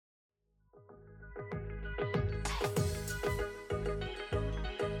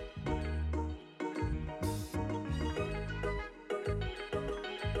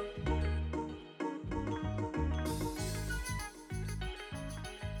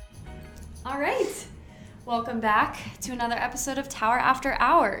All right. Welcome back to another episode of Tower After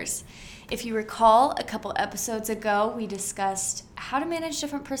Hours. If you recall, a couple episodes ago, we discussed how to manage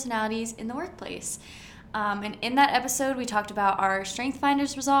different personalities in the workplace. And in that episode, we talked about our Strength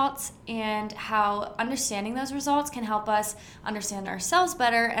Finders results and how understanding those results can help us understand ourselves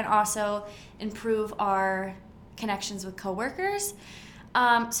better and also improve our connections with coworkers.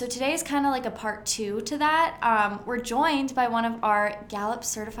 So today is kind of like a part 2 to that. We're joined by one of our Gallup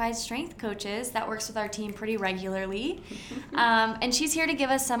certified strength coaches that works with our team pretty regularly. And she's here to give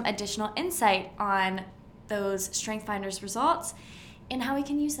us some additional insight on those Strength Finders results and how we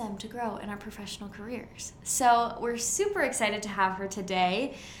can use them to grow in our professional careers. So we're super excited to have her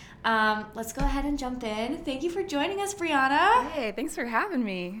today. Let's go ahead and jump in. Thank you for joining us, Brianna. Hey, thanks for having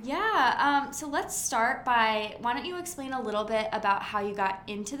me. Yeah, so let's start by, why don't you explain a little bit about how you got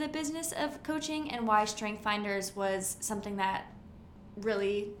into the business of coaching and why Strength Finders was something that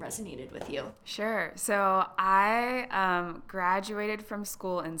really resonated with you? Sure. So I graduated from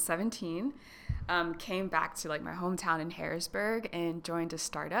school in 2017, came back to like my hometown in Harrisburg and joined a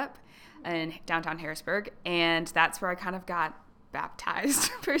startup in downtown Harrisburg. And that's where I kind of got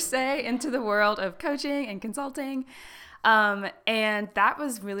baptized per se into the world of coaching and consulting. And that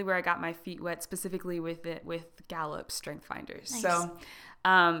was really where I got my feet wet, specifically with Gallup Strength Finders. Nice. So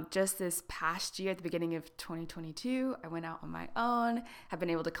just this past year, at the beginning of 2022, I went out on my own, have been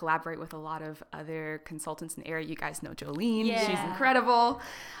able to collaborate with a lot of other consultants in the area. You guys know Jolene. Yeah. She's incredible.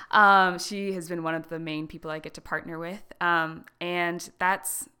 She has been one of the main people I get to partner with. And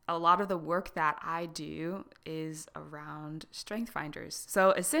that's a lot of the work that I do is around Strength Finders.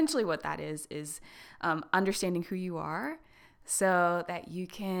 So essentially what that is understanding who you are so that you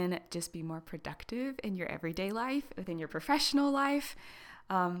can just be more productive in your everyday life, within your professional life.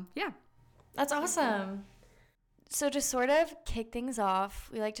 Yeah. That's awesome. So to sort of kick things off,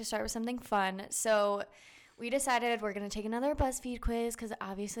 we like to start with something fun. So we decided we're going to take another BuzzFeed quiz because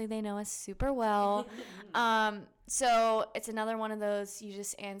obviously they know us super well. So it's another one of those, you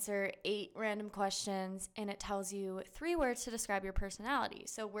just answer 8 random questions and it tells you 3 words to describe your personality.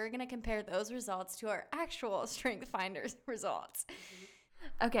 So we're going to compare those results to our actual Strength Finders results.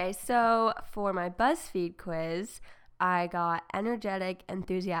 Okay, so for my BuzzFeed quiz, I got energetic,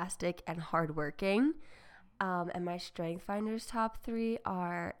 enthusiastic, and hardworking. And my Strength Finders top 3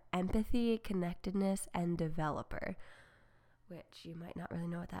 are empathy, connectedness, and developer, which you might not really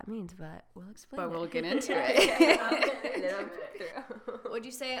know what that means, but we'll explain But it. we'll get into it. Would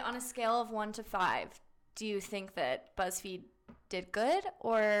you say on a scale of 1 to 5, do you think that BuzzFeed did good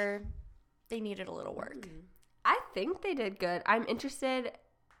or they needed a little work? I think they did good. I'm interested,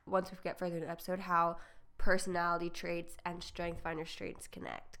 once we get further in the episode, how personality traits and Strength Finders traits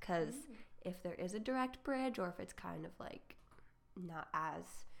connect, because if there is a direct bridge or if it's kind of like not as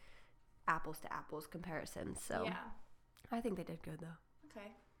apples to apples comparison. So Yeah. I think they did good though. Okay.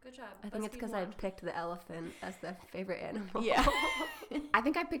 Good job. I think it's because I picked the elephant as the favorite animal. Yeah. I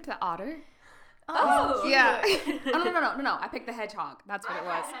think I picked the otter. Oh. Yeah. Oh, no. I picked the hedgehog. That's what it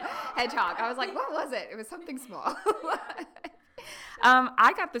was. Hedgehog. I was like, what was it? It was something small.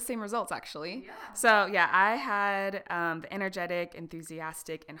 I got the same results, actually. Yeah. So, yeah, I had the energetic,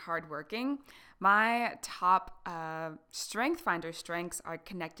 enthusiastic, and hardworking. My top Strength Finder strengths are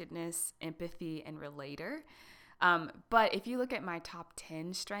connectedness, empathy, and relator. But if you look at my top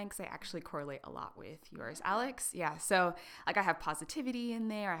 10 strengths, they actually correlate a lot with yours, Alex. Yeah, so like I have positivity in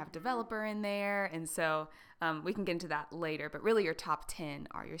there, I have developer in there, and so we can get into that later. But really your top 10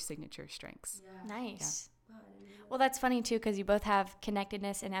 are your signature strengths. Yeah. Nice. Yeah. Well, that's funny too because you both have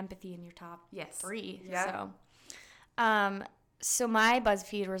connectedness and empathy in your top 3. Yeah. So my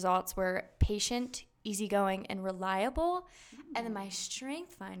BuzzFeed results were patient, easygoing, and reliable. And then my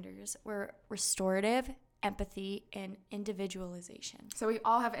Strength Finders were restorative, empathy, and individualization. So we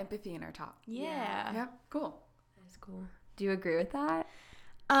all have empathy in our top. Yeah. Yeah, cool. That's cool. Do you agree with that?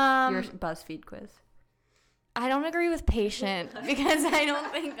 Your BuzzFeed quiz. I don't agree with patient because I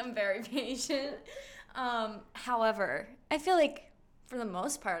don't think I'm very patient. However, I feel like for the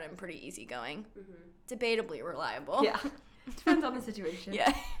most part, I'm pretty easygoing. Debatably reliable. Yeah. Depends on the situation.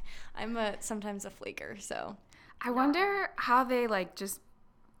 Yeah. I'm sometimes a flaker, so. I wonder how they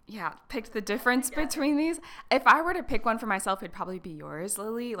picked the difference between these. If I were to pick one for myself, it'd probably be yours,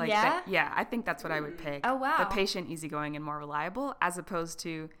 Lily. I think that's what I would pick. Oh, wow. The patient, easygoing, and more reliable, as opposed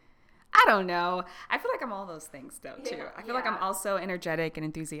to, I don't know. I feel like I'm all those things, though, too. I feel like I'm also energetic and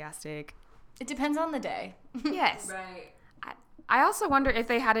enthusiastic. It depends on the day. Yes. Right. I also wonder if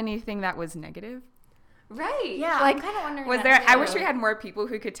they had anything that was negative. Right. Yeah, Like, I'm kind of wondering. Was that there? too. I wish we had more people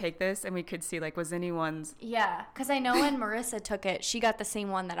who could take this, and we could see like, was anyone's? Yeah, because I know when Marissa took it, she got the same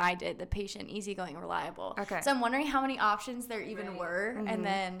one that I did, the patient, easygoing, reliable. Okay. So I'm wondering how many options there even were, and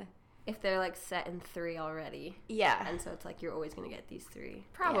then If they're like set in 3 already. yeah, And so it's like you're always going to get these 3.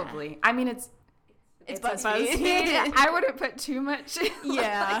 Probably. I mean, it's BuzzFeed. I wouldn't put too much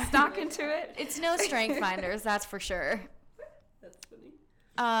stock into it. It's no strength finders, that's for sure. That's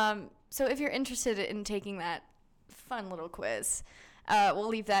funny. So if you're interested in taking that fun little quiz, we'll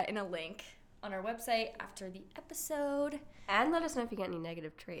leave that in a link on our website after the episode. And let us know if you get any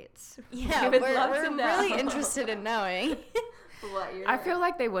negative traits. Yeah, We would love to we're know. really interested in knowing. What you're I feel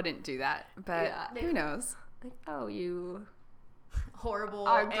like they wouldn't do that, but Yeah. who knows? like, oh, you Horrible,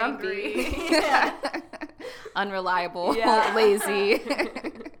 are grumpy. angry. Unreliable, Yeah. lazy.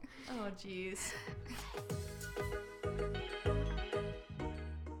 Oh, jeez.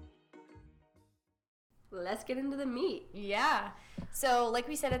 Let's get into the meat. Yeah. So, like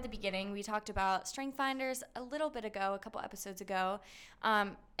we said at the beginning, we talked about strength finders a little bit ago, a couple episodes ago.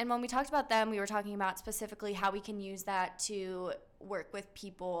 And when we talked about them, we were talking about specifically how we can use that to work with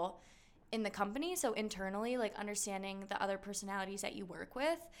people in the company. So, internally, like understanding the other personalities that you work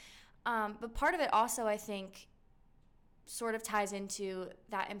with. But part of it also, I think, sort of ties into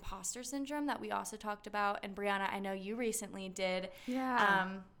that imposter syndrome that we also talked about. And Brianna, I know you recently did. Yeah.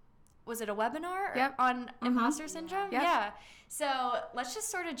 Was it a webinar Yep. on imposter syndrome? Yep. Yeah. So let's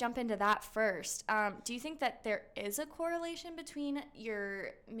just sort of jump into that first. Do you think that there is a correlation between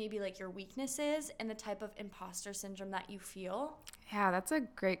your weaknesses and the type of imposter syndrome that you feel? Yeah, that's a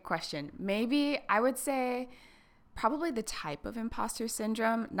great question. Maybe I would say probably the type of imposter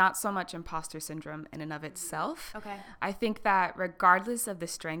syndrome, not so much imposter syndrome in and of itself. Okay. I think that regardless of the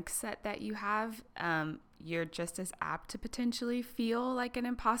strength set that you have, you're just as apt to potentially feel like an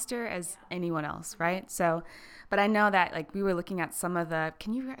imposter as anyone else, right? So, but I know that like we were looking at some of the,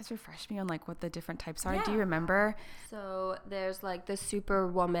 can you guys refresh me on like what the different types are? Yeah. Do you remember? So there's like the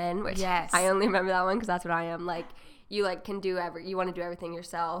superwoman, which Yes. I only remember that one because that's what I am. Like you like can do you want to do everything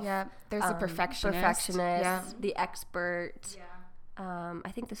yourself. Yeah. There's the perfectionist. Yeah. The expert. Yeah.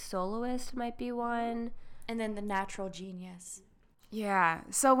 I think the soloist might be one. And then the natural genius. Yeah.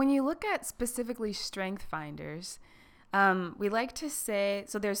 So when you look at specifically strength finders, we like to say,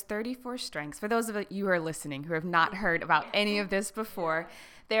 so there's 34 strengths. For those of you who are listening who have not heard about any of this before,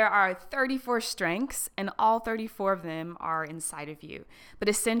 there are 34 strengths and all 34 of them are inside of you. But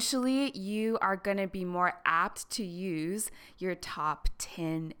essentially, you are going to be more apt to use your top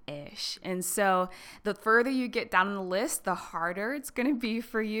 10-ish. And so the further you get down on the list, the harder it's going to be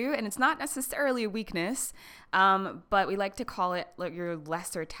for you. And it's not necessarily a weakness, but we like to call it like your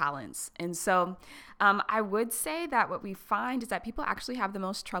lesser talents. And so I would say that what we find is that people actually have the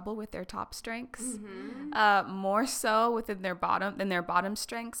most trouble with their top strengths, more so within their bottom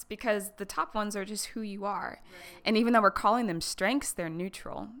strengths, because the top ones are just who you are. Right. And even though we're calling them strengths, they're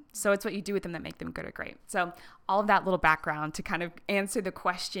neutral. So it's what you do with them that make them good or great. So all of that little background to kind of answer the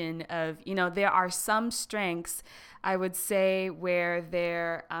question of, there are some strengths, I would say, where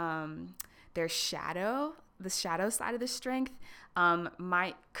their shadow, the shadow side of the strength,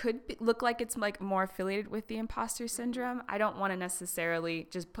 look like it's like more affiliated with the imposter syndrome. I don't want to necessarily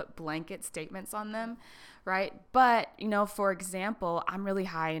just put blanket statements on them, right? But, for example, I'm really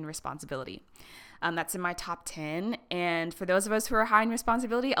high in responsibility. That's in my top 10. And for those of us who are high in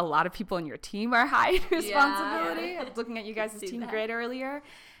responsibility, a lot of people in your team are high in responsibility. Yeah. I was looking at you guys' team grid earlier.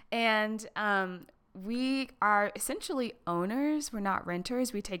 And we are essentially owners. We're not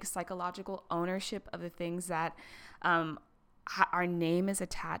renters. We take psychological ownership of the things that our name is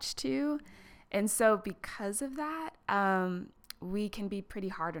attached to. And so because of that, we can be pretty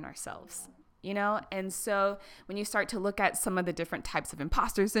hard on ourselves, And so when you start to look at some of the different types of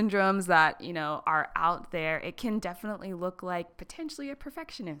imposter syndromes that, are out there, it can definitely look like potentially a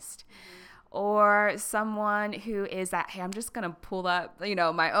perfectionist. Or someone who is that, hey, I'm just going to pull up,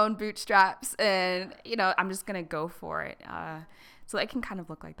 my own bootstraps and, I'm just going to go for it. So it can kind of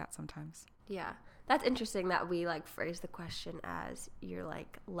look like that sometimes. Yeah. That's interesting that we like phrase the question as your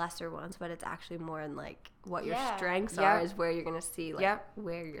like lesser ones, but it's actually more in like what your strengths are is where you're going to see like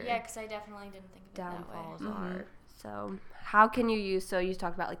where your because I definitely didn't think of downfalls it that way. are. So how can you use, so you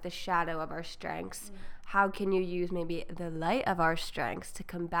talked about like the shadow of our strengths. How can you use maybe the light of our strengths to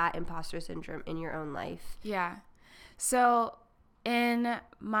combat imposter syndrome in your own life? Yeah. So in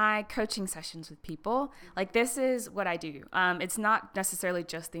my coaching sessions with people, like this is what I do. It's not necessarily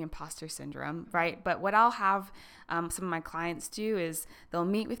just the imposter syndrome, right? But what I'll have some of my clients do is they'll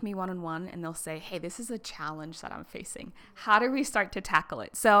meet with me one-on-one and they'll say, hey, this is a challenge that I'm facing. How do we start to tackle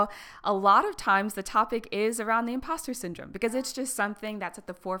it? So a lot of times the topic is around the imposter syndrome because it's just something that's at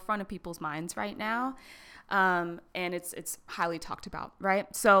the forefront of people's minds right now. And it's highly talked about,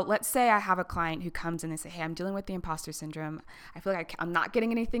 right? So let's say I have a client who comes in and they say, hey, I'm dealing with the imposter syndrome. I feel like I'm not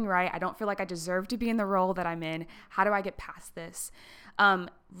getting anything right. I don't feel like I deserve to be in the role that I'm in. How do I get past this?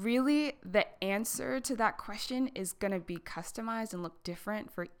 Really, the answer to that question is going to be customized and look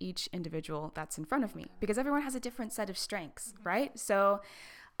different for each individual that's in front of me because everyone has a different set of strengths, right? So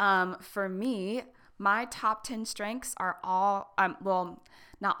for me, my top 10 strengths are all,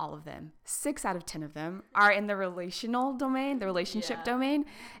 not all of them. 6 out of 10 of them are in the relational domain, the relationship domain.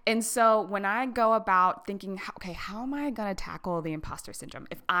 And so when I go about thinking, okay, how am I going to tackle the imposter syndrome?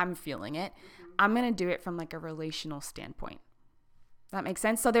 If I'm feeling it, I'm going to do it from like a relational standpoint. That makes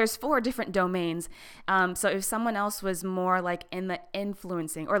sense. So there's 4 different domains. So if someone else was more like in the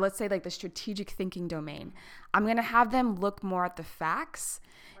influencing, or let's say like the strategic thinking domain, I'm going to have them look more at the facts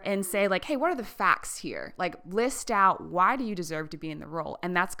and say like, hey, what are the facts here? Like list out why do you deserve to be in the role?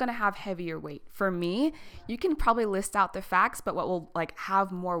 And that's going to have heavier weight. For me, you can probably list out the facts, but what will like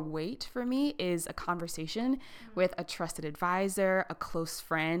have more weight for me is a conversation with a trusted advisor, a close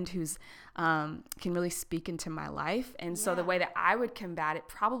friend who's can really speak into my life. And so the way that I would combat it,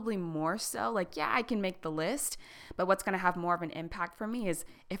 probably more so like, yeah, I can make the list, but what's going to have more of an impact for me is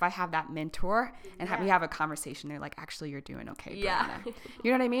if I have that mentor and we have a conversation, they're like, actually, you're doing okay, Brianna.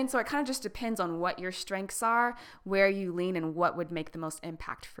 You know what I mean? So it kind of just depends on what your strengths are, where you lean, and what would make the most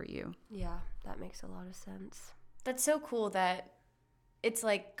impact for you. Yeah, that makes a lot of sense. That's so cool that it's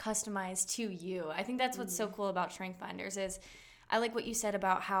like customized to you. I think that's what's so cool about Strength Finders is I like what you said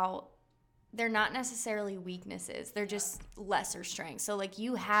about how they're not necessarily weaknesses. They're just lesser strengths. So like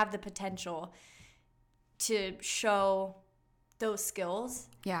you have the potential to show those skills.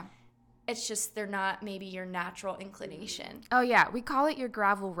 Yeah. It's just they're not maybe your natural inclination. Oh, yeah. We call it your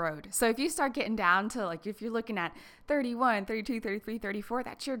gravel road. So if you start getting down to like, if you're looking at 31, 32, 33, 34,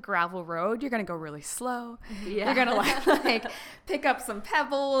 that's your gravel road. You're going to go really slow. Yeah. You're going to like pick up some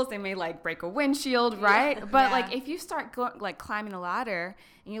pebbles. They may like break a windshield, right? Yeah. But like if you start like climbing a ladder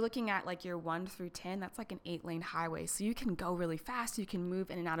and you're looking at like your 1 through 10, that's like an 8-lane highway. So you can go really fast. You can move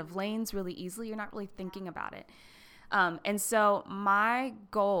in and out of lanes really easily. You're not really thinking about it. And so my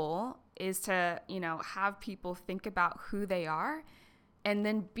goal is to, have people think about who they are and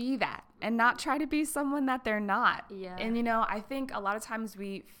then be that and not try to be someone that they're not. Yeah. And, I think a lot of times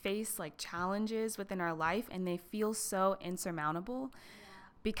we face like challenges within our life and they feel so insurmountable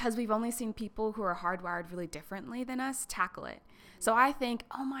because we've only seen people who are hardwired really differently than us tackle it. So I think,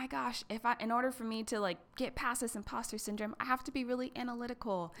 oh my gosh, in order for me to like get past this imposter syndrome, I have to be really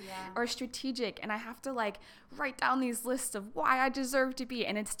analytical or strategic. And I have to like write down these lists of why I deserve to be.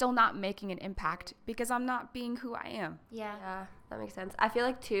 And it's still not making an impact because I'm not being who I am. Yeah, that makes sense. I feel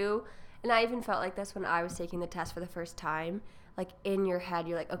like too, and I even felt like this when I was taking the test for the first time, like in your head,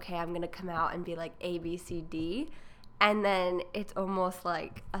 you're like, okay, I'm going to come out and be like A, B, C, D. And then it's almost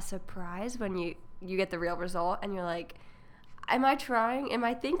like a surprise when you get the real result and you're like, am I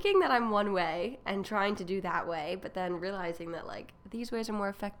thinking that I'm one way and trying to do that way, but then realizing that like these ways are more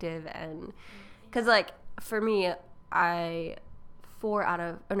effective? And because like for me, 5 out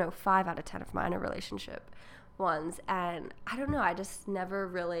of 10 of mine are relationship ones. And I don't know, I just never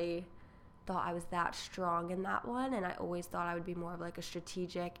really thought I was that strong in that one. And I always thought I would be more of like a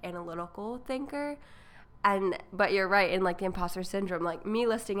strategic, analytical thinker. But you're right, in like the imposter syndrome, like me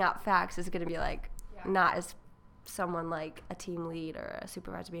listing out facts is going to be like not as someone like a team lead or a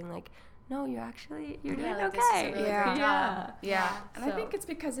supervisor being like, no, you're doing like, okay. This is a really great job. Yeah. And I think it's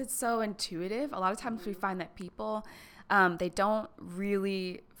because it's so intuitive. A lot of times we find that people, they don't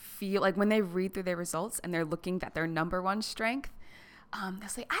really feel like when they read through their results and they're looking at their number one strength, they'll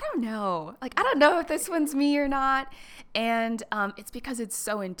say, I don't know if this one's me or not. And it's because it's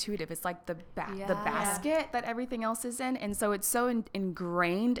so intuitive. It's like the basket that everything else is in. And so it's so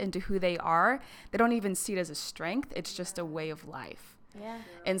ingrained into who they are. They don't even see it as a strength. It's just a way of life. Yeah.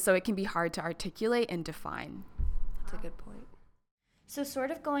 And so it can be hard to articulate and define. That's a good point. So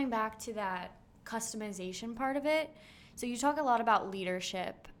sort of going back to that customization part of it. So you talk a lot about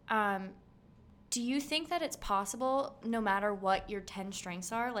leadership. Do you think that it's possible, no matter what your 10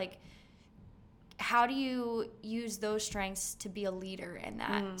 strengths are, like how do you use those strengths to be a leader in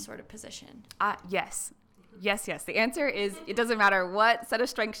that sort of position? Yes. The answer is it doesn't matter what set of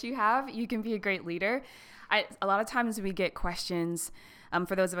strengths you have, you can be a great leader. A lot of times we get questions,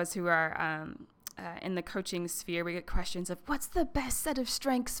 for those of us who are in the coaching sphere, we get questions of what's the best set of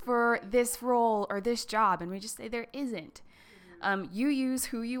strengths for this role or this job? And we just say there isn't. You use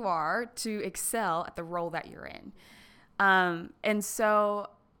who you are to excel at the role that you're in. And so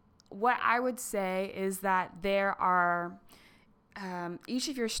what I would say is that there are, each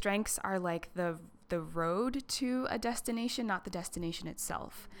of your strengths are like the road to a destination, not the destination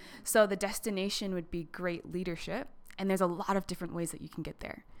itself. So the destination would be great leadership. And there's a lot of different ways that you can get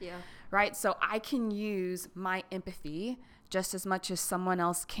there. Yeah. Right? So I can use my empathy just as much as someone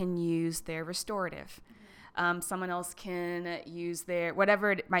else can use their restorative. Someone else can use their,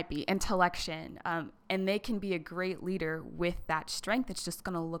 whatever it might be, intellection. And they can be a great leader with that strength. It's just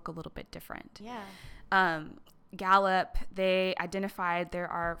going to look a little bit different. Yeah. Gallup, they identified there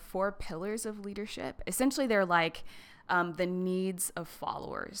are 4 pillars of leadership. Essentially, they're like the needs of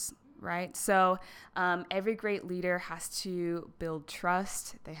followers. Right? So every great leader has to build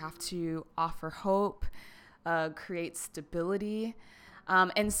trust. They have to offer hope, create stability.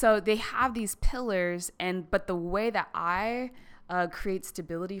 And so they have these pillars, but the way that I create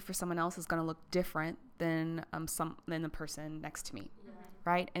stability for someone else is going to look different than the person next to me. Yeah.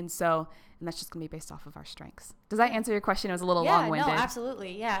 Right? And that's just going to be based off of our strengths. Does that answer your question? It was a little long-winded. No,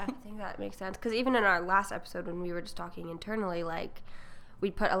 absolutely. Yeah. I think that makes sense. Because even in our last episode when we were just talking internally, like, we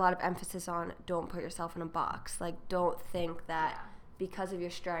put a lot of emphasis on don't put yourself in a box. Like, don't think that because of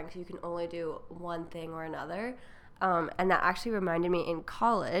your strength, you can only do one thing or another. And that actually reminded me, in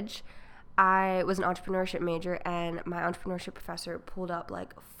college, I was an entrepreneurship major, and my entrepreneurship professor pulled up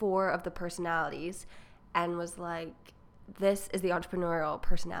like 4 of the personalities and was like, this is the entrepreneurial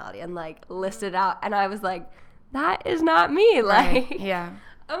personality, and like listed out. And I was like, that is not me. Right. Like, yeah.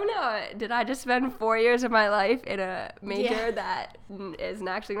 Oh no, did I just spend 4 years of my life in a major that isn't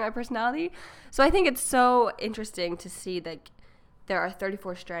actually my personality? So I think it's so interesting to see that there are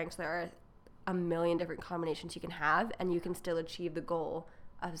 34 strengths, there are a million different combinations you can have, and you can still achieve the goal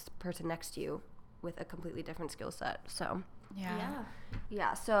of the person next to you with a completely different skill set. So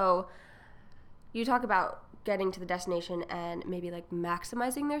yeah. So you talk about getting to the destination and maybe like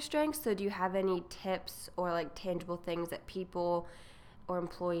maximizing their strengths. So do you have any tips or like tangible things that people or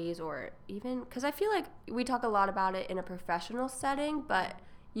employees, or even, because I feel like we talk a lot about it in a professional setting, but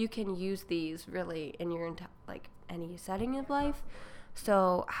you can use these really in your like any setting of life.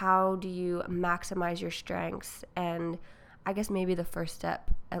 So how do you maximize your strengths? And I guess maybe the first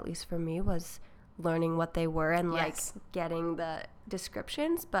step, at least for me, was learning what they were and like getting the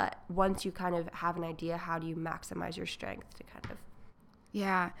descriptions. But once you kind of have an idea, how do you maximize your strength to kind of...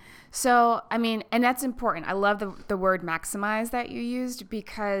 Yeah. So, I mean, and that's important. I love the word maximize that you used,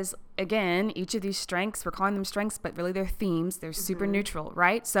 because again, each of these strengths, we're calling them strengths, but really they're themes. They're super neutral,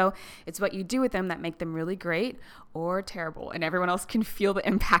 right? So it's what you do with them that make them really great or terrible, and everyone else can feel the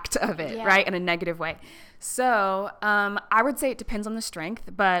impact of it, right? In a negative way. So I would say it depends on the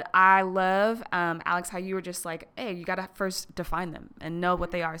strength, but I love, Alex, how you were just like, hey, you got to first define them and know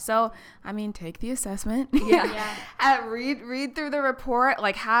what they are. So, I mean, take the assessment. Read through the report,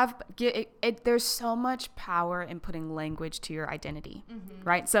 like there's so much power in putting language to your identity,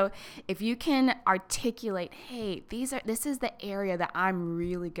 right? So if you can articulate, hey, this is the area that I'm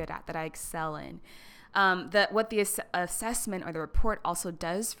really good at, that I excel in. What the assessment or the report also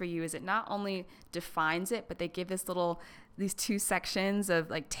does for you is it not only defines it, but they give these 2 sections of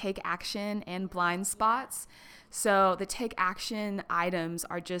like take action and blind spots. So the take action items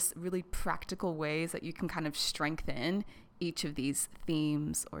are just really practical ways that you can kind of strengthen each of these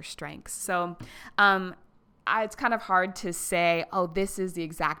themes or strengths. So it's kind of hard to say, oh, this is the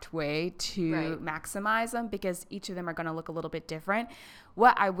exact way to maximize them, because each of them are going to look a little bit different.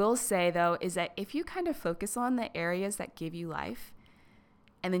 What I will say, though, is that if you kind of focus on the areas that give you life,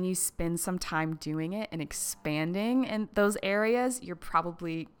 and then you spend some time doing it and expanding in those areas, you're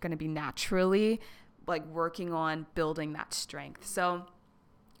probably going to be naturally like working on building that strength. So,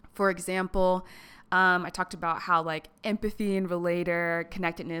 for example, I talked about how like empathy and relator,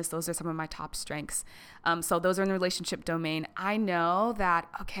 connectedness, those are some of my top strengths. So those are in the relationship domain. I know that,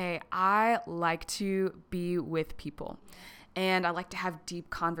 okay, I like to be with people, and I like to have deep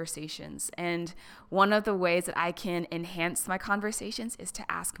conversations. And one of the ways that I can enhance my conversations is to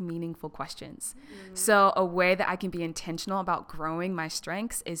ask meaningful questions. So a way that I can be intentional about growing my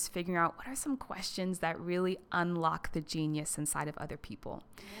strengths is figuring out what are some questions that really unlock the genius inside of other people.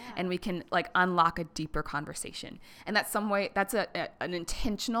 And we can like unlock a deeper conversation. And that's an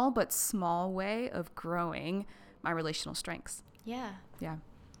intentional but small way of growing my relational strengths. Yeah.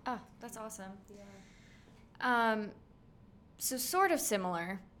 Oh, that's awesome. So sort of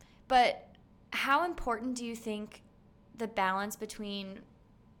similar, but how important do you think the balance between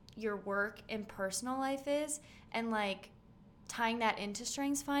your work and personal life is, and like tying that into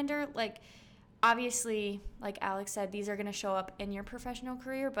Strengths Finder? Like, obviously, like Alex said, these are going to show up in your professional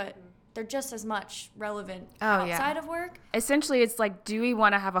career, but they're just as much relevant outside of work. Essentially, it's like, do we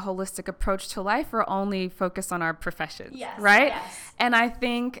want to have a holistic approach to life or only focus on our profession? Yes. Right? Yes. And I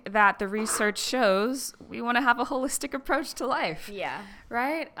think that the research shows we want to have a holistic approach to life. Yeah.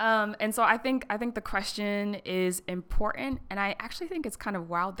 Right? And so I think the question is important. And I actually think it's kind of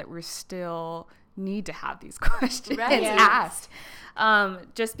wild that we're still need to have these questions asked.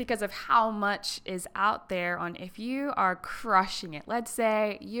 Just because of how much is out there on if you are crushing it. Let's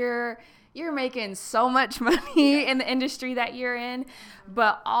say you're making so much money in the industry that you're in,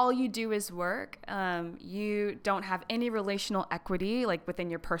 but all you do is work. You don't have any relational equity like within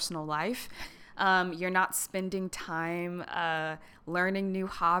your personal life. You're not spending time learning new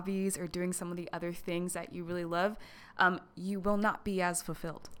hobbies or doing some of the other things that you really love. You will not be as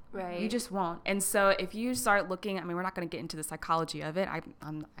fulfilled. Right. You just won't. And so if you start looking, I mean, we're not going to get into the psychology of it. I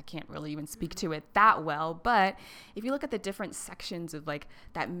can't really even speak to it that well. But if you look at the different sections of like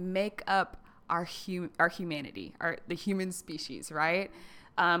that make up our humanity, the human species, right?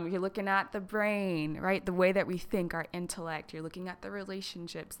 You're looking at the brain, right? The way that we think, our intellect. You're looking at the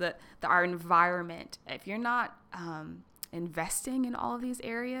relationships, our environment. If you're not investing in all of these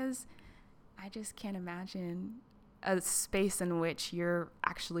areas, I just can't imagine a space in which you're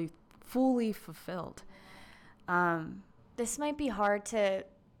actually fully fulfilled. This might be hard to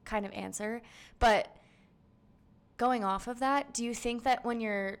kind of answer, but going off of that, do you think that when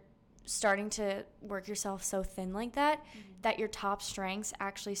you're starting to work yourself so thin like that, that your top strengths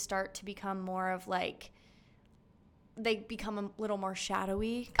actually start to become more of like, they become a little more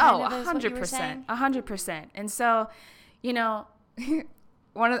shadowy? 100%. 100%. And so, you know,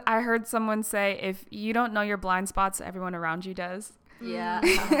 I heard someone say, if you don't know your blind spots, everyone around you does. Yeah.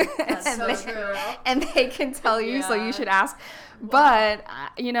 That's so true. And they can tell you, so you should ask. But,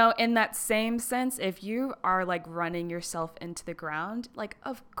 you know, in that same sense, if you are like running yourself into the ground, like,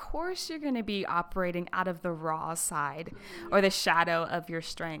 of course you're going to be operating out of the raw side or the shadow of your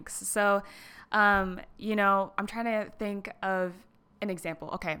strengths. So, you know, I'm trying to think of an example.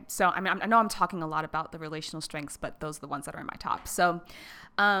 Okay. So, I mean, I know I'm talking a lot about the relational strengths, but those are the ones that are in my top. So,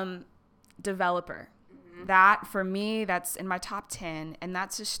 developer. That for me, that's in my top 10. And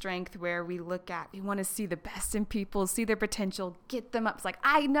that's a strength where we want to see the best in people, see their potential, get them up. It's like,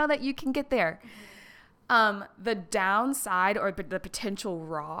 I know that you can get there. The downside or the potential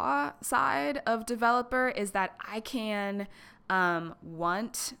raw side of developer is that I can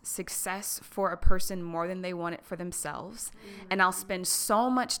want success for a person more than they want it for themselves. And I'll spend so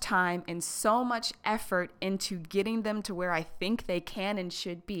much time and so much effort into getting them to where I think they can and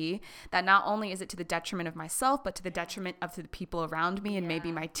should be, that not only is it to the detriment of myself, but to the detriment of the people around me and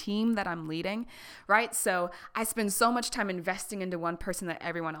maybe my team that I'm leading, right? So I spend so much time investing into one person that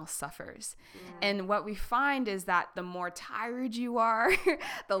everyone else suffers. And what we find is that the more tired you are,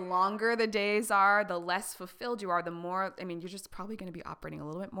 the longer the days are, the less fulfilled you are, the more, I mean, you're just probably going to be operating a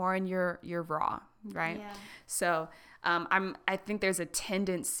little bit more in your raw, right? Yeah. So I think there's a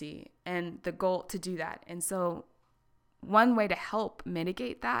tendency and the goal to do that. And so one way to help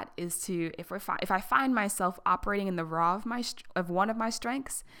mitigate that is to, if I find myself operating in the raw of one of my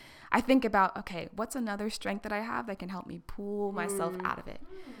strengths, I think about, okay, what's another strength that I have that can help me pull myself out of it?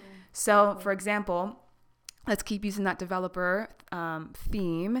 So for example, let's keep using that developer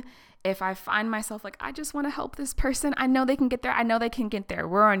theme. If I find myself like, I just want to help this person, I know they can get there. I know they can get there.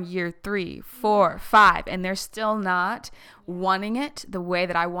 We're on year 3, 4, 5, and they're still not wanting it the way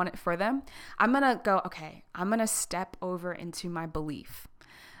that I want it for them. I'm going to go, okay, I'm going to step over into my belief.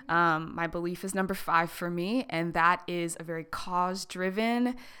 My belief is number 5 for me, and that is a very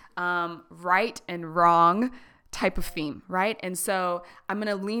cause-driven, right and wrong type of theme, right? And so I'm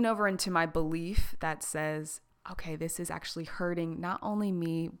going to lean over into my belief that says, okay, this is actually hurting not only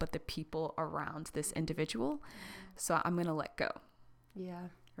me, but the people around this individual. So I'm going to let go. Yeah.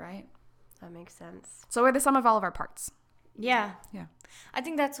 Right? That makes sense. So we're the sum of all of our parts. Yeah. Yeah. I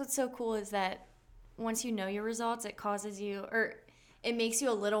think that's what's so cool is that once you know your results, it causes you, or it makes you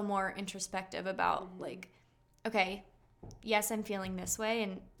a little more introspective about like, okay, yes, I'm feeling this way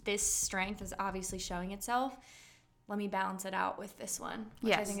and this strength is obviously showing itself. Let me balance it out with this one,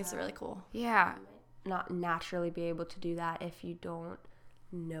 which I think is really cool. Yeah. Not naturally be able to do that if you don't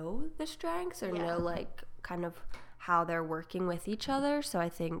know the strengths or know like kind of how they're working with each other. So I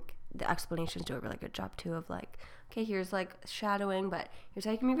think the explanations do a really good job too of like, okay, here's like shadowing, but here's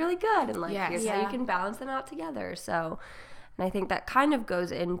how you can be really good, and like here's how you can balance them out together. So And I think that kind of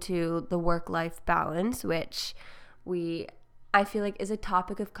goes into the work-life balance, which I feel like is a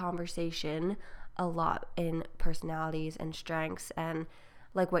topic of conversation a lot in personalities and strengths. And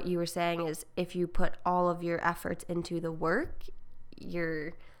like what you were saying is, if you put all of your efforts into the work,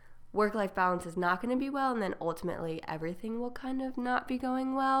 your work-life balance is not going to be well, and then ultimately everything will kind of not be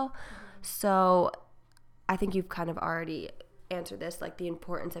going well. Mm-hmm. So I think you've kind of already answered this, like the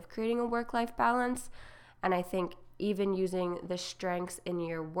importance of creating a work-life balance. And I think even using the strengths in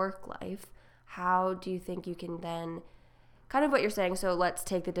your work life, how do you think you can then, kind of what you're saying, so let's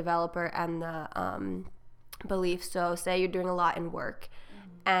take the developer and the belief. So say you're doing a lot in work,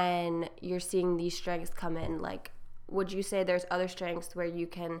 mm-hmm. and you're seeing these strengths come in, like, would you say there's other strengths where you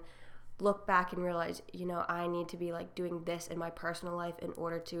can look back and realize, I need to be like doing this in my personal life in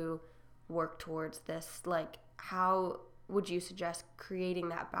order to work towards this? Like, how would you suggest creating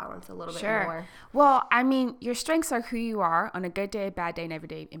that balance a little bit more? Well, I mean, your strengths are who you are on a good day, bad day, and every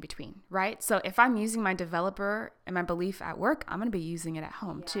day in between, right? So if I'm using my developer and my belief at work, I'm going to be using it at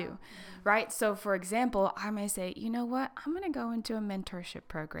home too, mm-hmm. right? So for example, I may say, you know what? I'm going to go into a mentorship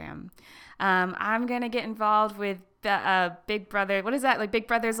program. I'm going to get involved with the Big Brother. What is that? Like Big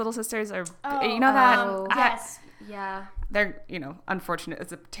Brothers, Little Sisters, or that? Yes. Yeah. They're, unfortunate.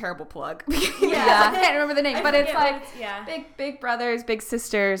 It's a terrible plug. Yeah. I can't remember the name, but it's like Big Brothers, Big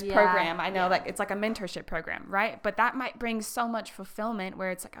Sisters program. I know like it's like a mentorship program, right? But that might bring so much fulfillment where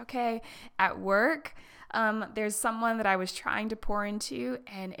it's like, okay, at work, there's someone that I was trying to pour into,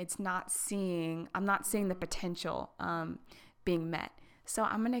 and I'm not seeing the potential being met. So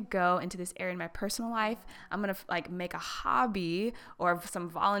I'm going to go into this area in my personal life. I'm going to make a hobby or some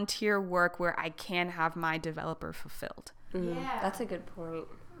volunteer work where I can have my developer fulfilled. Mm, yeah. That's a good point.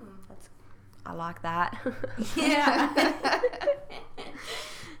 I like that. Yeah.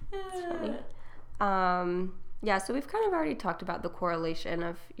 That's funny. Yeah, so we've kind of already talked about the correlation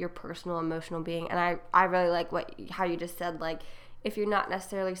of your personal emotional being, and I really like how you just said, like, if you're not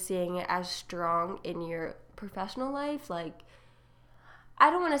necessarily seeing it as strong in your professional life, like, I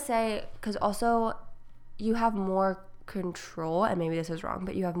don't want to say, because also you have more control, and maybe this is wrong,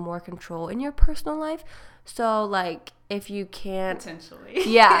 but you have more control in your personal life. So, like, if you can't... Potentially.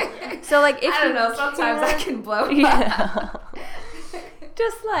 Yeah. So, like, if I don't know, sometimes I can blow up. Yeah.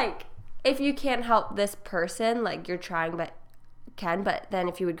 Just, like, if you can't help this person, like, you're trying but then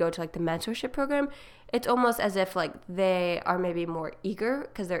if you would go to, like, the mentorship program, it's almost as if, like, they are maybe more eager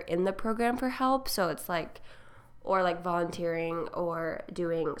because they're in the program for help. So it's, like... or like volunteering or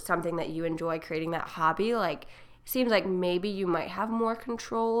doing something that you enjoy, creating that hobby, like, seems like maybe you might have more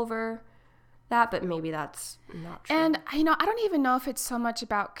control over that, but maybe that's not true. And, I don't even know if it's so much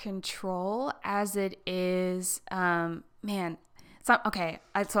about control as it is, so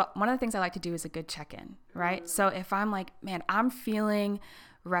one of the things I like to do is a good check-in, right? Mm-hmm. So if I'm like, man, I'm feeling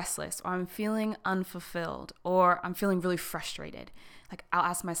restless, or I'm feeling unfulfilled, or I'm feeling really frustrated, like, I'll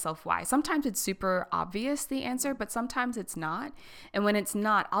ask myself why. Sometimes it's super obvious, the answer, but sometimes it's not. And when it's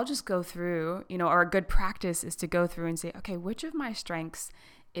not, I'll just go through, or a good practice is to go through and say, okay, which of my strengths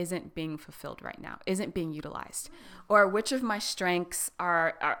isn't being fulfilled right now, isn't being utilized? Or which of my strengths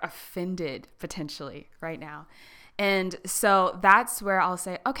are offended potentially right now? And so that's where I'll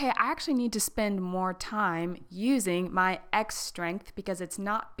say, okay, I actually need to spend more time using my X strength because it's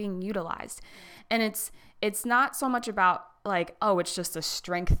not being utilized. And it's not so much about like, oh, it's just a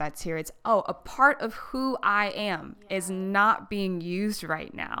strength that's here. It's, a part of who I am is not being used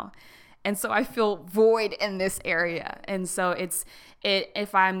right now. And so I feel void in this area. And so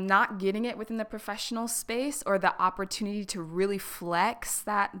if I'm not getting it within the professional space or the opportunity to really flex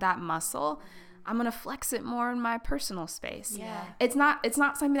that muscle, I'm going to flex it more in my personal space. Yeah. It's not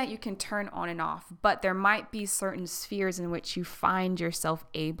something that you can turn on and off, but there might be certain spheres in which you find yourself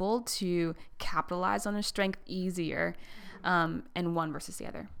able to capitalize on a strength easier, and one versus the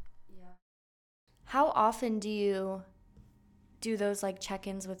other. Yeah. How often do you do those like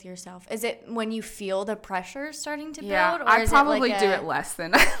check-ins with yourself? Is it when you feel the pressure starting to build? Yeah, or I is probably it like do it less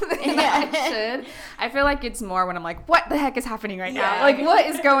than I should. I feel like it's more when I'm like, what the heck is happening right now? Like, what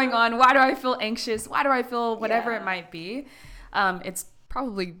is going on? Why do I feel anxious? Why do I feel whatever it might be? It's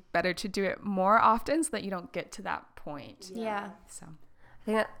probably better to do it more often so that you don't get to that point. Yeah. So I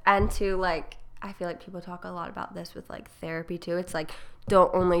think and too, like, I feel like people talk a lot about this with like therapy too. It's like,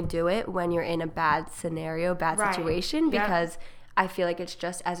 don't only do it when you're in a bad scenario, situation, because I feel like it's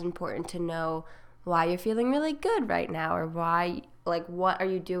just as important to know why you're feeling really good right now, or why, like, what are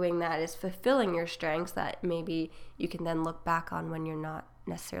you doing that is fulfilling your strengths that maybe you can then look back on when you're not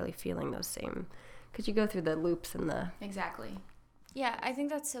necessarily feeling those same, because you go through the loops and the... Exactly. Yeah, I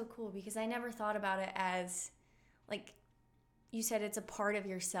think that's so cool because I never thought about it as, like, you said it's a part of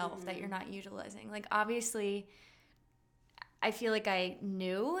yourself that you're not utilizing. Like, obviously, I feel like I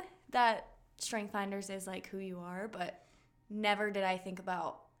knew that Strength Finders is like who you are, but never did I think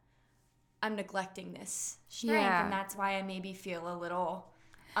about I'm neglecting this strength, and that's why I maybe feel a little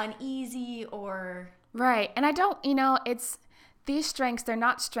uneasy or... Right. And I don't, it's these strengths, they're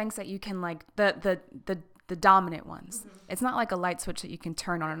not strengths that you can like, the dominant ones. It's not like a light switch that you can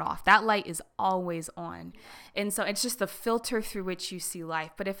turn on and off. That light is always on. And so it's just the filter through which you see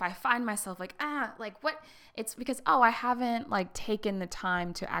life. But if I find myself like, what? It's because, I haven't like taken the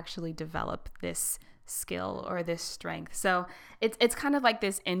time to actually develop this skill or this strength. So it's kind of like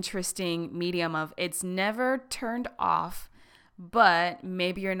this interesting medium of it's never turned off, but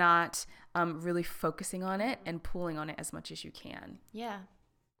maybe you're not really focusing on it and pulling on it as much as you can. Yeah.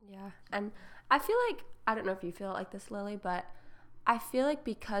 And I feel like, I don't know if you feel like this, Lily, but I feel like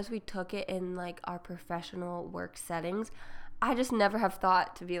because we took it in like our professional work settings, I just never have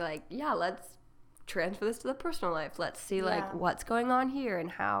thought to be like, yeah, let's transfer this to the personal life. Let's see like what's going on here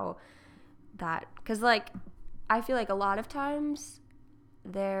and how that, because like I feel like a lot of times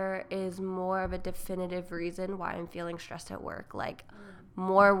there is more of a definitive reason why I'm feeling stressed at work. Like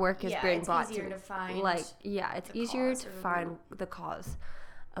more work is being brought to me. To find like it's easier to find the cause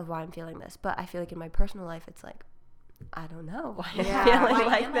of why I'm feeling this. But I feel like in my personal life it's like I don't know why I'm feeling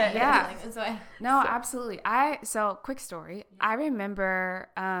like this. Yeah. No, absolutely. So quick story. I remember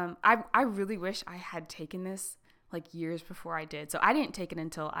I really wish I had taken this like years before I did. So I didn't take it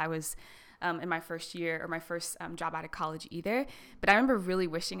until I was in my first year or my first job out of college either. But I remember really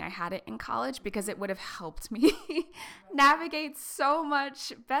wishing I had it in college because it would have helped me navigate so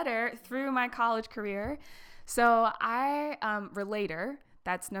much better through my college career. So Relator,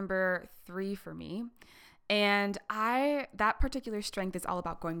 that's number 3 for me. And that particular strength is all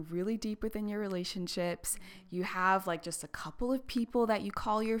about going really deep within your relationships. You have like just a couple of people that you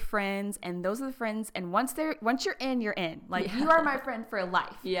call your friends, and those are the friends. And once you're in, you're in. Like you are my friend for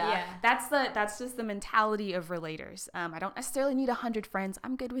life. Yeah. That's just the mentality of relators. I don't necessarily need 100 friends.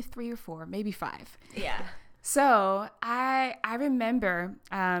 I'm good with 3 or 4, maybe 5. Yeah. So I remember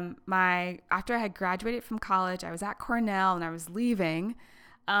after I had graduated from college, I was at Cornell and I was leaving.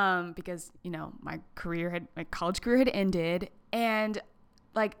 Because, my college career had ended, and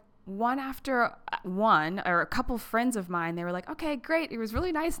like one after one or a couple friends of mine, they were like, okay, great. It was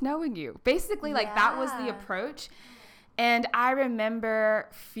really nice knowing you. Basically, like that was the approach. And I remember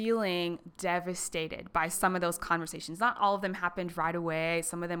feeling devastated by some of those conversations. Not all of them happened right away.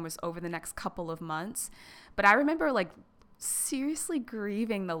 Some of them was over the next couple of months. But I remember like seriously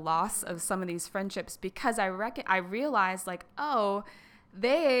grieving the loss of some of these friendships because I realized like,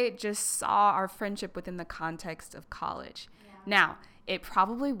 they just saw our friendship within the context of college. Yeah. Now, it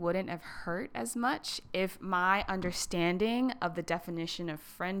probably wouldn't have hurt as much if my understanding of the definition of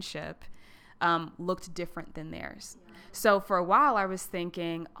friendship looked different than theirs. Yeah. So for a while, I was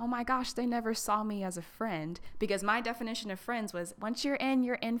thinking, oh my gosh, they never saw me as a friend, because my definition of friends was once you're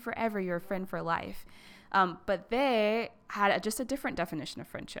in forever, you're a friend for life. But they had just a different definition of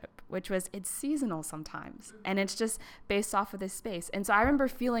friendship, which was it's seasonal sometimes. And it's just based off of this space. And so I remember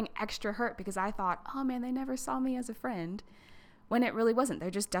feeling extra hurt because I thought, oh man, they never saw me as a friend, when it really wasn't. Their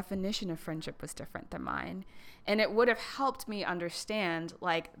just definition of friendship was different than mine. And it would have helped me understand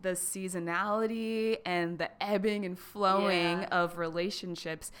like the seasonality and the ebbing and flowing of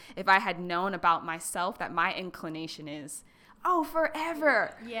relationships if I had known about myself that my inclination is,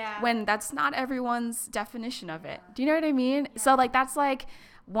 forever. Yeah. When that's not everyone's definition of it. Do you know what I mean? Yeah. So like that's like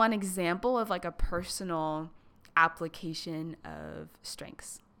one example of like a personal application of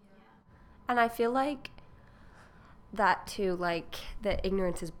strengths. Yeah. And I feel like that too, like the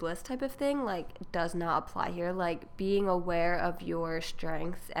ignorance is bliss type of thing, like does not apply here. Like being aware of your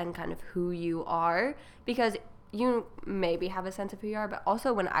strengths and kind of who you are, because you maybe have a sense of who you are, but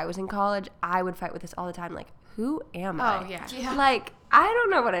also when I was in college, I would fight with this all the time. Like, who am I? Oh, yeah. Like, I don't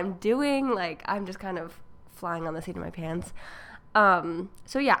know what I'm doing. Like, I'm just kind of flying on the seat of my pants.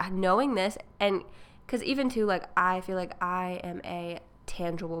 So, yeah, knowing this, and because even too, like, I feel like I am a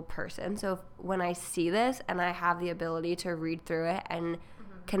tangible person. So when I see this and I have the ability to read through it and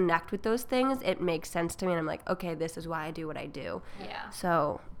connect with those things, it makes sense to me. And I'm like, okay, this is why I do what I do. Yeah.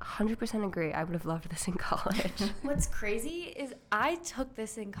 So 100% agree. I would have loved this in college. What's crazy is I took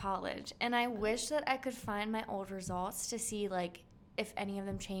this in college, and I wish that I could find my old results to see like if any of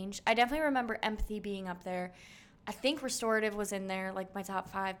them changed. I definitely remember empathy being up there. I think restorative was in there, like my top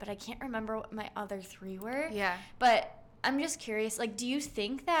 5, but I can't remember what my other 3 were. Yeah. But I'm just curious, like, do you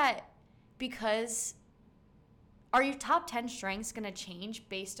think that because are your top 10 strengths going to change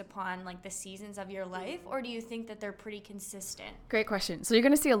based upon like the seasons of your life, or do you think that they're pretty consistent? Great question. So you're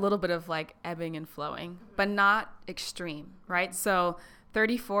going to see a little bit of like ebbing and flowing, but not extreme, right? So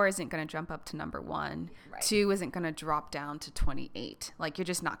 34 isn't going to jump up to number 1. Right. 2 isn't going to drop down to 28. Like, you're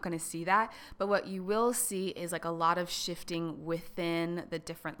just not going to see that. But what you will see is like a lot of shifting within the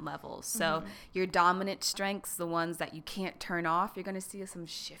different levels. So your dominant strengths, the ones that you can't turn off, you're going to see some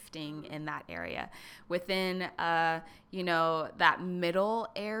shifting in that area. Within, that middle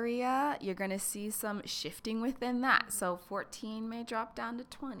area, you're going to see some shifting within that. So 14 may drop down to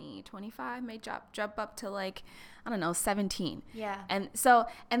 20, 25 may jump up to like, 17. Yeah. And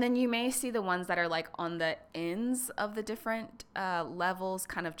then you may see the ones that are like on the ends of the different levels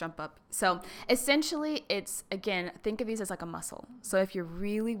kind of jump up. So essentially it's, again, think of these as like a muscle. So if you're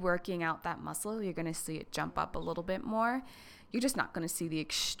really working out that muscle, you're going to see it jump up a little bit more. You're just not going to see the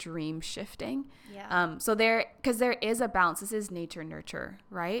extreme shifting. Yeah. Because there is a balance. This is nature nurture,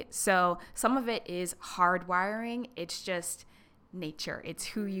 right? So some of it is hardwiring. It's just nature. It's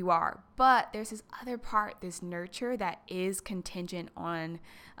who you are. But there's this other part, this nurture, that is contingent on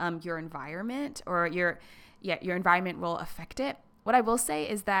your environment, or your environment will affect it. What I will say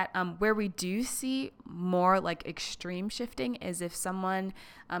is that where we do see more like extreme shifting is if someone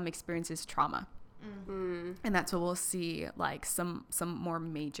experiences trauma. Mm-hmm. And that's where we'll see like some more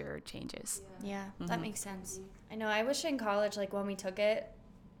major changes. Yeah, that makes sense. I know. I wish in college, like when we took it,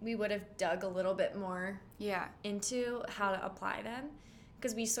 we would have dug a little bit more into how to apply them,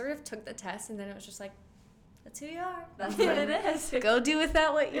 because we sort of took the test and then it was just like, that's who you are. That's what it is. Go do with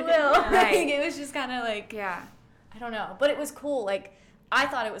that what you will. Right. It was just kind of like, I don't know. But it was cool. Like, I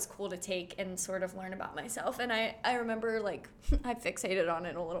thought it was cool to take and sort of learn about myself. And I remember, like, I fixated on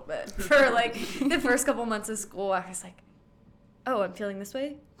it a little bit. For, like, the first couple months of school, I was like, oh, I'm feeling this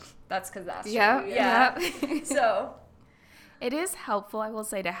way? That's because that's true. Yeah. So it is helpful, I will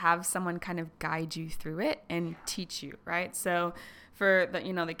say, to have someone kind of guide you through it and teach you, right? So for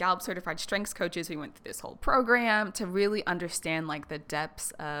the Gallup certified strengths coaches, we went through this whole program to really understand like the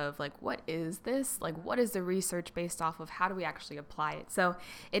depths of like, what is this? Like, what is the research based off of? How do we actually apply it? So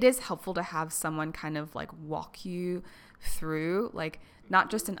it is helpful to have someone kind of like walk you through like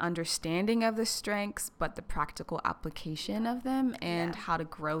not just an understanding of the strengths, but the practical application of them and how to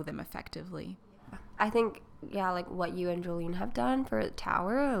grow them effectively. I think, like what you and Jolene have done for the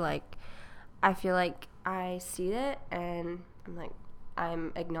tower, like I feel like I see it and I'm like,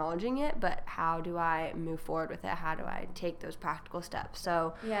 I'm acknowledging it, but how do I move forward with it? How do I take those practical steps?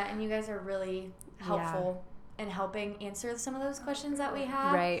 So yeah, and you guys are really helpful in helping answer some of those questions that we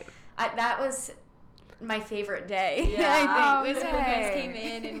have. Right. That was my favorite day. Yeah. I think was when you guys came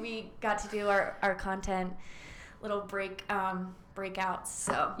in and we got to do our content little breakouts.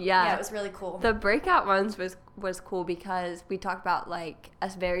 So yeah, it was really cool. The breakout ones was cool because we talked about like a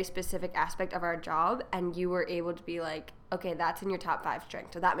very specific aspect of our job, and you were able to be like, okay, that's in your top 5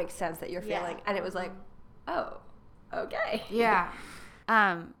 strengths, so that makes sense that you're feeling. And it was like, oh, okay. Yeah.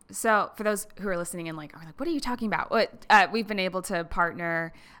 So for those who are listening and like, what are you talking about? We've been able to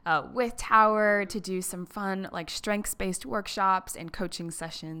partner with Tower to do some fun like strengths-based workshops and coaching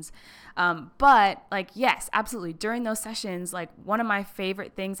sessions. But like, yes, absolutely. During those sessions, like one of my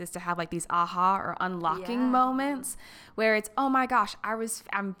favorite things is to have like these aha or unlocking moments where it's, oh my gosh,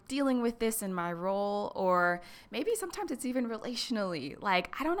 I'm dealing with this in my role, or maybe sometimes it's even relationally.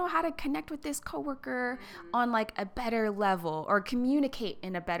 Like, I don't know how to connect with this coworker on like a better level or communicate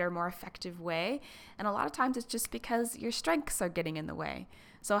in a better, more effective way. And a lot of times it's just because your strengths are getting in the way.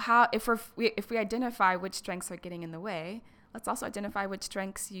 So if we identify which strengths are getting in the way, let's also identify which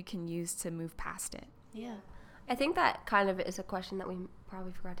strengths you can use to move past it. Yeah. I think that kind of is a question that we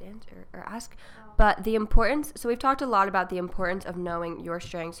probably forgot to answer or ask. But the importance, so we've talked a lot about the importance of knowing your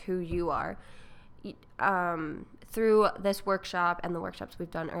strengths, who you are. Through this workshop and the workshops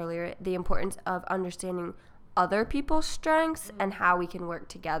we've done earlier, the importance of understanding other people's strengths and how we can work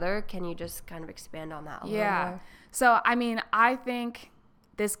together. Can you just kind of expand on that a little more? So, I mean, I think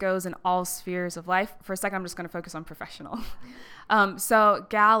this goes in all spheres of life. For a second, I'm just going to focus on professional. So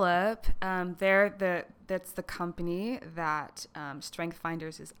Gallup, that's the company that Strength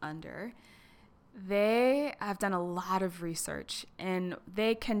Finders is under. They have done a lot of research, and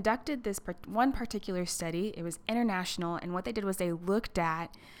they conducted this one particular study. It was international, and what they did was they looked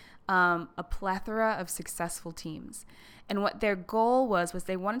at a plethora of successful teams. And what their goal was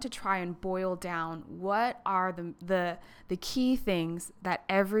they wanted to try and boil down what are the key things that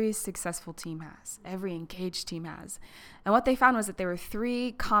every successful team has, every engaged team has. And what they found was that there were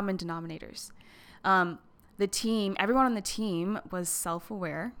 3 common denominators. Everyone on the team was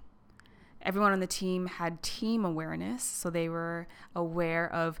self-aware. everyone on the team had team awareness. So they were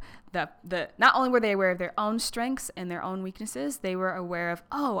aware of the not only were they aware of their own strengths and their own weaknesses, they were aware of,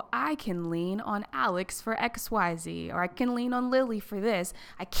 oh, I can lean on Alex for XYZ, or I can lean on Lily for this.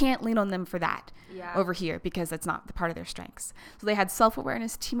 I can't lean on them for that over here because that's not the part of their strengths. So they had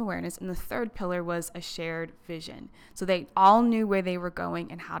self-awareness, team awareness, and the third pillar was a shared vision. So they all knew where they were going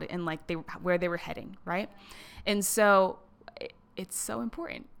and where they were heading, right? And so it's so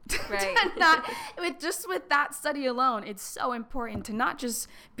important. Right. with that study alone, it's so important to not just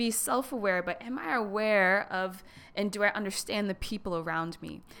be self-aware, but am I aware of, and do I understand the people around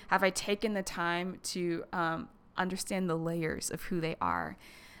me? Have I taken the time to understand the layers of who they are?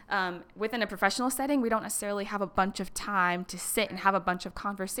 Within a professional setting, we don't necessarily have a bunch of time to sit and have a bunch of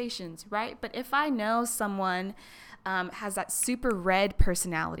conversations, right? But if I know someone has that super red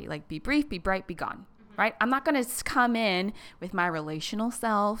personality, like be brief, be bright, be gone, right? I'm not going to come in with my relational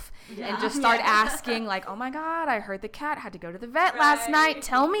self and just start asking like, oh my God, I heard the cat had to go to the vet last night.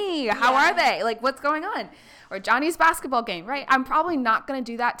 Tell me, how are they? Like, what's going on? Or Johnny's basketball game, right? I'm probably not going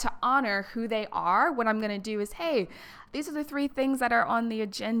to do that to honor who they are. What I'm going to do is, hey, these are the 3 things that are on the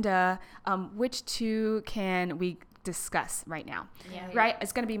agenda. Which 2 can we discuss right now? Right?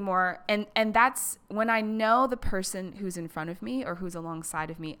 It's going to be more, and that's when I know the person who's in front of me or who's alongside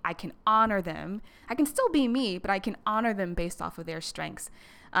of me, I can honor them. I can still be me, but I can honor them based off of their strengths.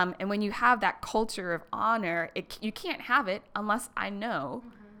 And when you have that culture of honor, you can't have it unless I know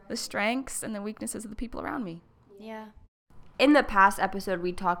the strengths and the weaknesses of the people around me. Yeah. In the past episode,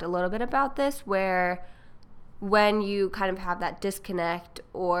 we talked a little bit about this, where when you kind of have that disconnect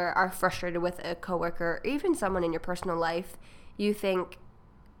or are frustrated with a coworker or even someone in your personal life, you think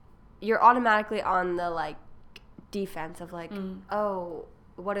you're automatically on the like defense of like, oh,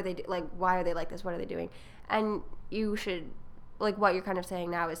 what are they like? Why are they like this? What are they doing? And you should, like, what you're kind of saying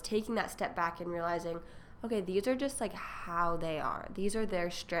now is taking that step back and realizing, okay, these are just like how they are. These are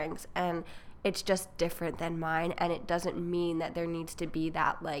their strengths, and it's just different than mine. And it doesn't mean that there needs to be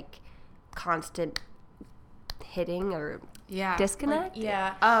that like constant hitting or disconnect.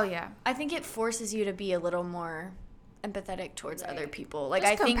 I think it forces you to be a little more empathetic towards other people. Like,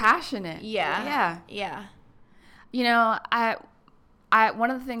 just I think compassionate. Yeah. You know, I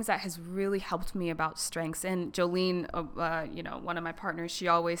one of the things that has really helped me about strengths, and Jolene, one of my partners, she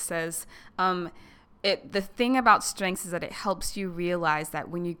always says, the thing about strengths is that it helps you realize that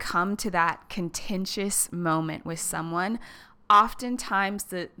when you come to that contentious moment with someone, oftentimes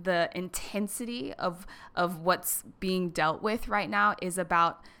the intensity of what's being dealt with right now is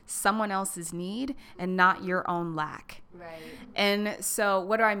about someone else's need and not your own lack. Right. And so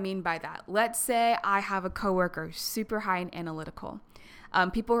what do I mean by that? Let's say I have a coworker super high and analytical.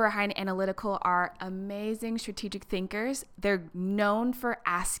 People who are high and analytical are amazing strategic thinkers. They're known for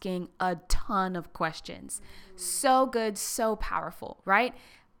asking a ton of questions. So good, so powerful, right?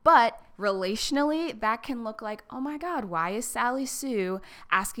 But relationally, that can look like, oh my God, why is Sally Sue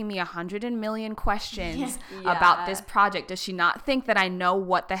asking me 100 million questions about this project? Does she not think that I know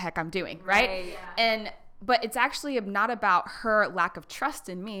what the heck I'm doing, right? But it's actually not about her lack of trust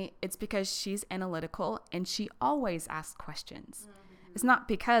in me. It's because she's analytical and she always asks questions. It's not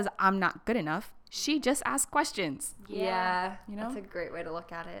because I'm not good enough. She just asks questions. Yeah. You know? That's a great way to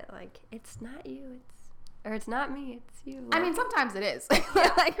look at it. Like, it's not you, it's not me, it's you. I mean, sometimes it is.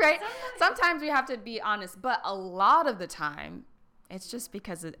 Like, right? Sometimes we have to be honest, but a lot of the time, it's just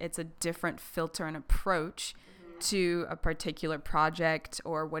because it's a different filter and approach to a particular project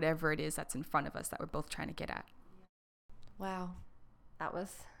or whatever it is that's in front of us that we're both trying to get at. Wow. That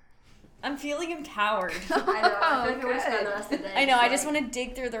was... I'm feeling empowered. I know. I feel like we're spending the rest of the day. I know. I just want to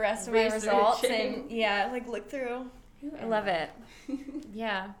dig through the rest of my results and look through. I love it.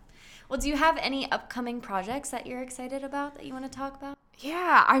 Yeah. Well, do you have any upcoming projects that you're excited about that you want to talk about?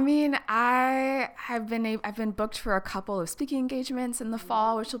 Yeah, I mean, I've been booked for a couple of speaking engagements in the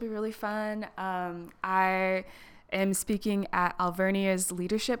fall, which will be really fun. I am speaking at Alvernia's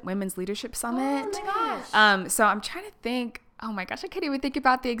Women's Leadership Summit. Oh my gosh. So I'm trying to think. Oh my gosh, I can't even think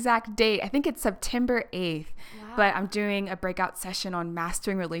about the exact date. I think it's September 8th. Wow. But I'm doing a breakout session on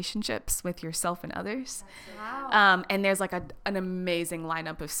mastering relationships with yourself and others. Wow. And there's like an amazing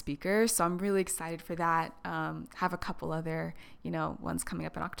lineup of speakers. So I'm really excited for that. Have a couple other, ones coming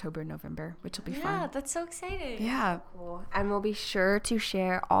up in October, November, which will be fun. Yeah, that's so exciting. Yeah. Cool. And we'll be sure to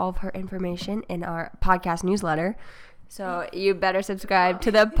share all of her information in our podcast newsletter. So you better subscribe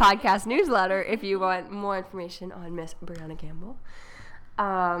to the podcast newsletter if you want more information on Miss Brianna Campbell.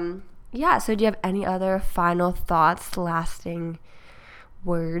 So do you have any other final thoughts, lasting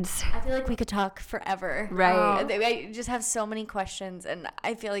words. I feel like we could talk forever. Right. I just have so many questions, and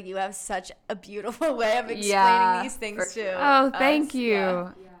I feel like you have such a beautiful way of explaining these things too. Oh, thank you.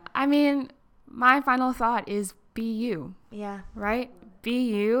 Yeah. I mean, my final thought is be you. Yeah. Right? Be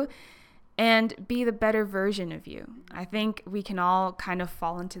you and be the better version of you. I think we can all kind of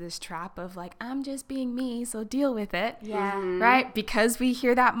fall into this trap of like, I'm just being me, so deal with it. Yeah. Right? Because we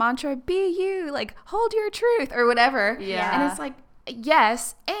hear that mantra, be you, like hold your truth or whatever. Yeah. And it's like,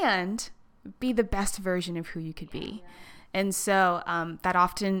 yes, and be the best version of who you could be. And so that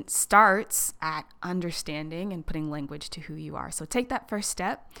often starts at understanding and putting language to who you are. So take that first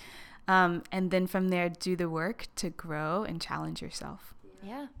step. And then from there, do the work to grow and challenge yourself.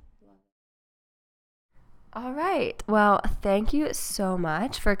 Yeah. All right. Well, thank you so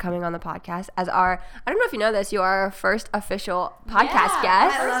much for coming on the podcast as I don't know if you know this, you are our first official podcast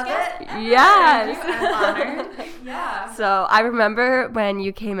guest. I love it. Yes. I'm honored. Yeah. So I remember when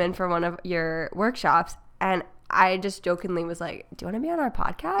you came in for one of your workshops, and I just jokingly was like, do you want to be on our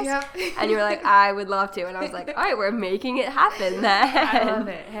podcast? Yeah. And you were like, I would love to. And I was like, all right, we're making it happen then. I love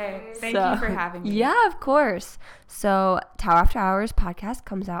it. Hey, thank you for having me. Yeah, of course. So Tower After Hours podcast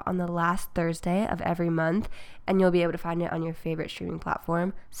comes out on the last Thursday of every month, and you'll be able to find it on your favorite streaming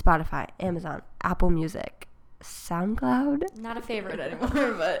platform, Spotify, Amazon, Apple Music, SoundCloud. Not a favorite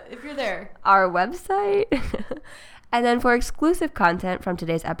anymore, but if you're there. Our website. And then for exclusive content from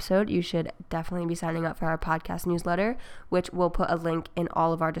today's episode, you should definitely be signing up for our podcast newsletter, which we'll put a link in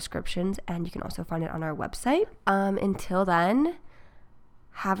all of our descriptions, and you can also find it on our website. Until then,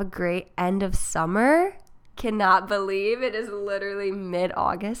 have a great end of summer. Cannot believe it is literally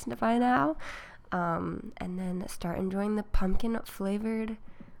mid-August by now. And then start enjoying the pumpkin-flavored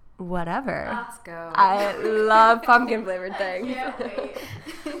whatever. Let's go. I love pumpkin flavored things. Can't wait.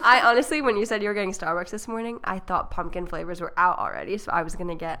 I honestly, when you said you were getting Starbucks this morning, I thought pumpkin flavors were out already, so I was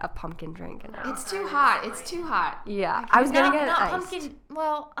gonna get a pumpkin drink. And It's too hot. It's too hot. yeah, I was gonna get not iced. pumpkin.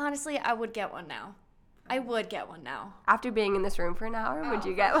 Well, honestly, I would get one now. I would get one now. After being in this room for an hour, would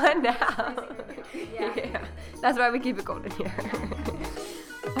you get one now? Yeah. That's why we keep it golden here.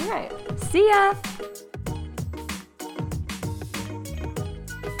 All right. See ya.